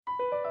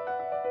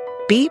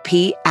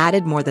BP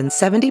added more than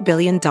 $70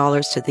 billion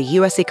to the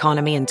U.S.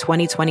 economy in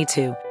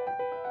 2022.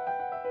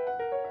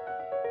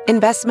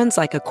 Investments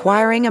like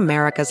acquiring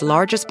America's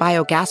largest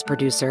biogas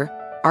producer,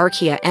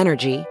 Archaea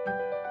Energy,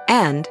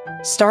 and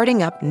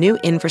starting up new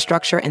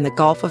infrastructure in the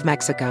Gulf of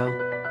Mexico.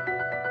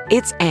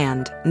 It's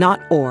and,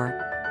 not or.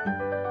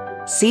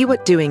 See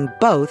what doing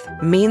both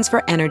means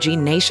for energy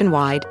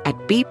nationwide at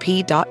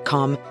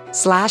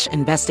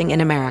bp.com/investing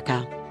in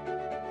America.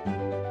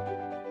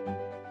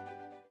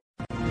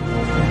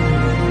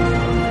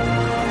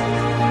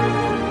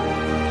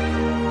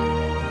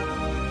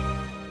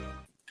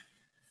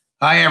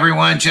 Hi,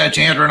 everyone. Judge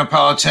Andrew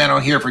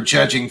Napolitano here for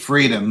Judging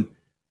Freedom.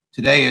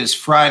 Today is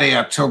Friday,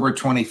 October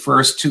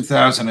 21st,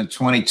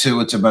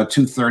 2022. It's about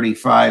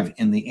 2:35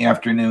 in the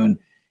afternoon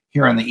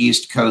here on the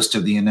East Coast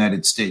of the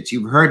United States.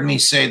 You've heard me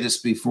say this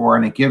before,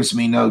 and it gives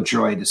me no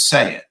joy to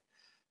say it.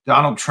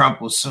 Donald Trump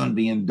will soon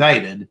be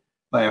indicted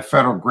by a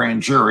federal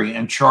grand jury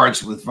and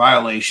charged with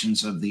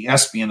violations of the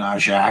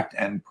Espionage Act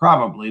and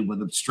probably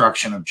with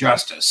obstruction of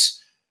justice.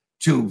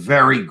 Two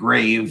very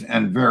grave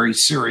and very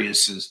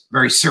serious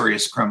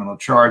criminal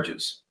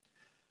charges.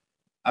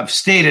 I've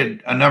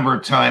stated a number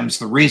of times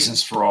the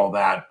reasons for all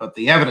that, but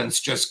the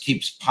evidence just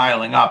keeps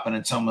piling up, and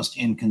it's almost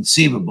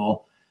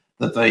inconceivable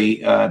that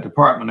the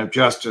Department of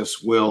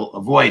Justice will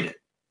avoid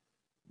it.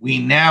 We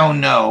now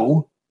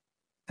know,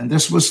 and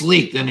this was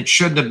leaked, and it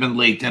shouldn't have been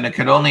leaked, and it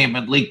could only have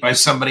been leaked by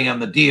somebody on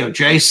the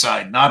DOJ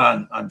side,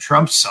 not on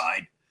Trump's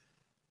side.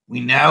 We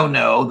now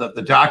know that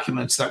the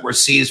documents that were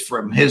seized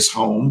from his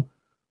home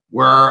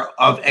were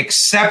of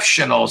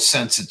exceptional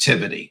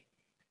sensitivity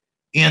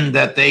in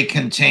that they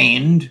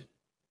contained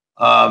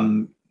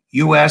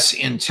U.S.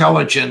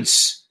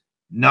 intelligence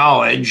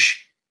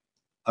knowledge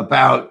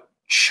about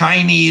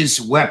Chinese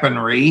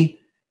weaponry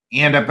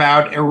and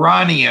about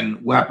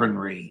Iranian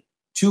weaponry,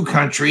 two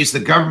countries, the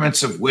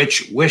governments of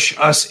which wish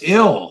us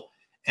ill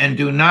and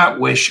do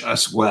not wish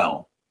us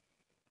well.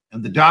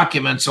 And the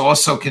documents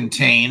also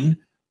contain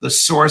the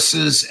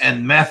sources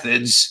and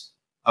methods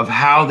of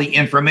how the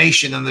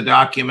information in the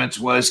documents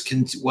was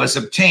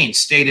obtained.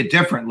 Stated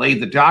differently,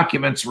 the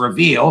documents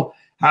reveal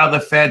how the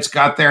feds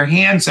got their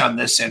hands on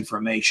this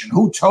information,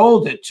 who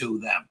told it to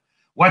them,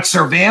 what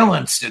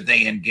surveillance did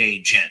they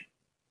engage in.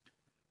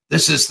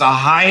 This is the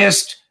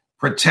highest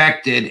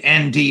protected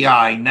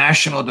NDI,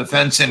 national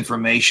defense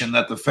information,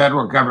 that the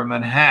federal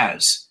government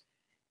has.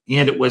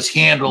 And it was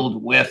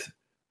handled with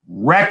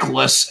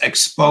reckless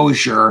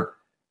exposure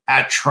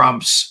at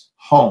Trump's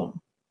home.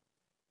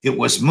 It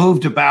was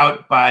moved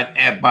about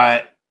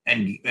by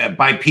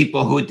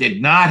people who did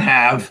not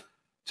have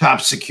top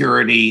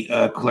security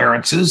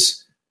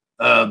clearances.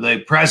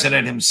 The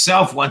president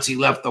himself, once he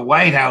left the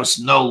White House,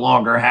 no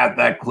longer had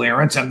that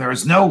clearance, and there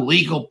is no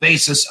legal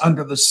basis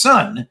under the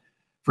sun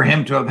for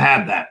him to have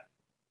had that.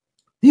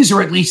 These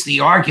are at least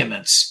the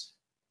arguments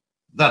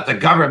that the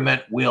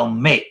government will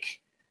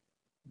make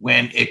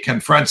when it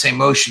confronts a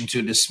motion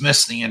to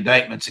dismiss the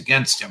indictments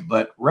against him.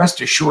 But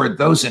rest assured,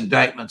 those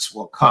indictments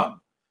will come.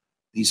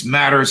 These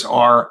matters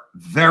are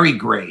very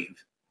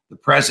grave. The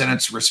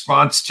president's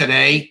response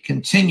today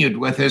continued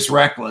with his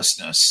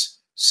recklessness,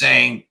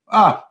 saying,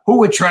 who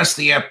would trust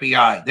the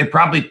FBI? They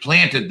probably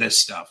planted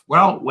this stuff.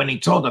 Well, when he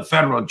told a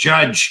federal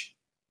judge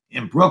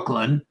in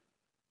Brooklyn,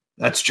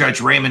 that's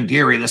Judge Raymond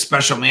Dearie, the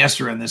special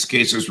master in this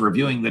case, was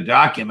reviewing the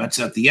documents,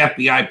 that the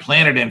FBI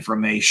planted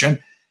information,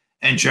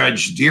 and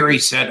Judge Dearie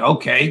said,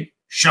 okay,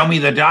 show me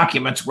the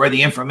documents where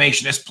the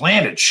information is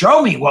planted.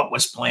 Show me what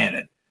was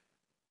planted.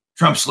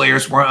 Trump's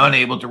lawyers were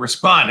unable to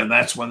respond, and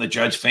that's when the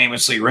judge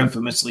famously or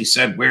infamously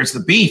said, where's the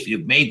beef?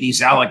 You've made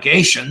these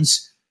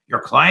allegations.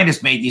 Your client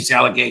has made these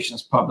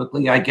allegations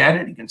publicly. I get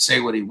it. He can say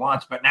what he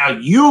wants, but now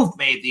you've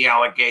made the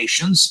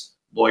allegations,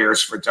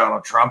 lawyers for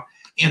Donald Trump,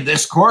 in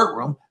this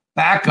courtroom.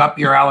 Back up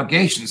your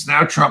allegations.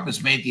 Now Trump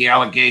has made the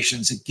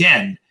allegations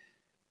again,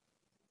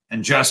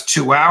 and just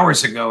 2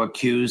 hours ago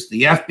accused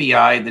the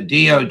FBI, the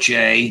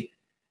DOJ,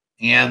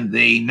 and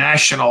the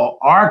National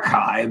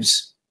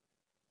Archives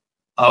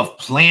of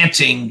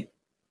planting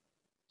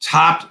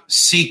top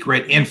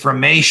secret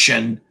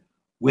information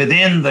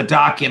within the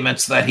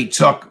documents that he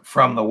took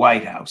from the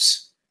White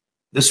House.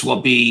 This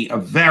will be a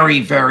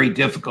very, very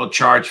difficult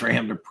charge for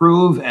him to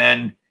prove.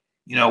 And,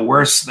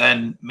 worse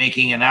than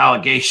making an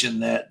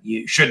allegation that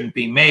you shouldn't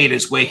be made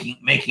is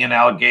making an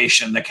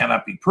allegation that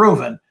cannot be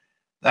proven.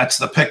 That's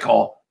the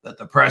pickle that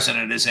the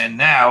president is in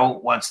now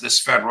once this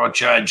federal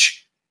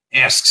judge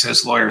asks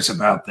his lawyers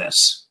about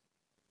this.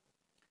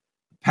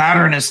 The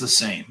pattern is the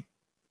same.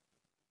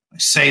 I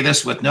say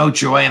this with no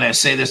joy, and I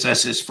say this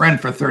as his friend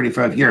for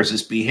 35 years.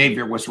 His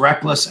behavior was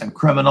reckless and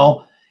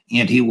criminal,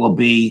 and he will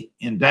be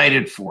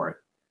indicted for it.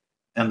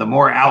 And the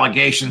more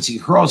allegations he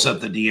hurls at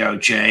the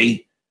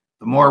DOJ,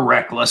 the more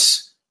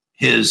reckless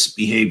his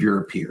behavior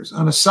appears.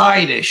 On a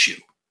side issue,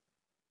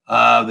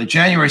 the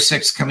January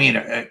 6th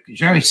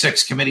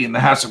committee in the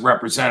House of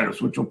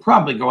Representatives, which will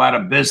probably go out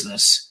of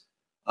business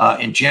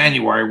in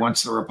January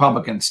once the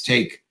Republicans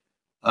take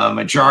a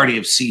majority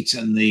of seats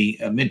in the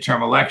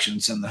midterm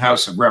elections in the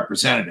House of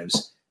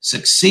Representatives.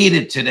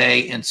 succeeded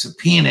today in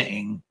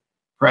subpoenaing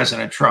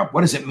President Trump.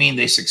 What does it mean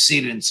they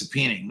succeeded in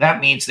subpoenaing?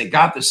 That means they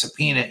got the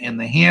subpoena in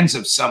the hands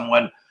of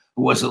someone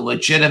who was a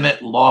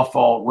legitimate,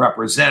 lawful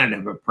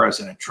representative of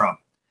President Trump.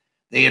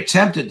 They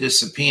attempted to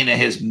subpoena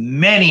his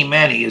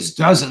his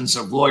dozens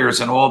of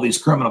lawyers in all these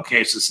criminal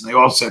cases, and they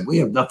all said, we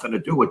have nothing to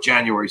do with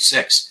January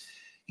 6th.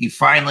 He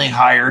finally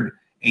hired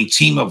a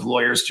team of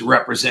lawyers to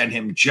represent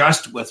him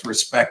just with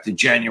respect to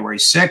January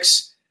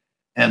 6th.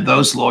 And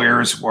those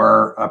lawyers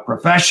were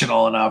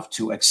professional enough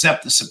to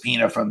accept the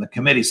subpoena from the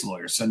committee's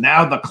lawyers. So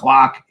now the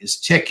clock is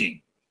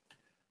ticking.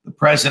 The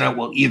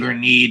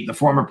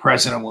former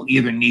president will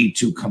either need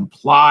to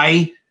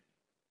comply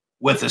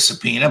with the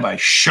subpoena by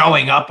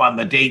showing up on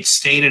the date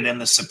stated in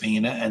the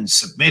subpoena and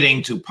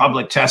submitting to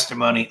public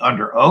testimony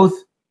under oath,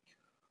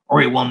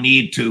 or he will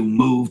need to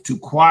move to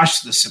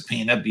quash the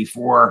subpoena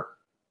before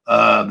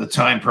the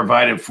time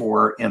provided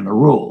for in the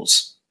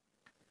rules.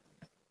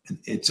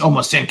 It's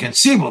almost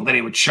inconceivable that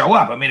he would show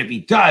up. I mean, if he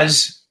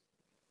does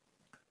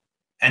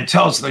and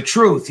tells the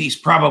truth, he's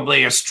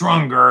probably a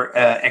stronger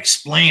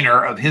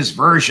explainer of his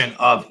version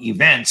of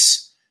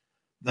events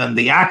than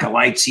the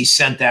acolytes he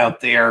sent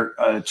out there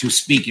to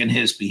speak in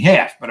his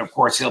behalf. But of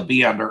course, he'll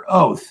be under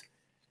oath,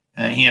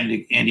 and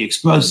he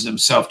exposes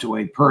himself to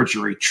a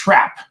perjury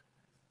trap.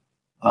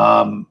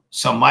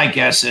 So my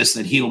guess is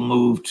that he'll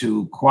move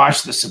to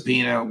quash the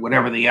subpoena,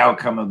 whatever the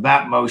outcome of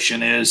that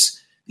motion is.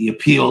 The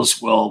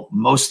appeals will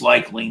most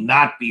likely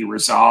not be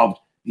resolved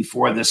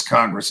before this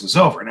Congress is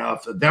over. Now,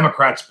 if the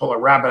Democrats pull a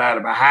rabbit out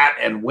of a hat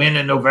and win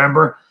in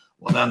November,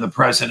 well, then the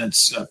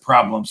president's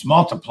problems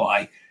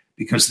multiply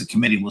because the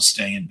committee will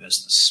stay in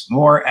business.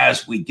 More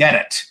as we get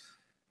it.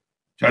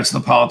 Judge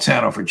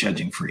Napolitano for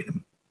Judging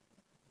Freedom.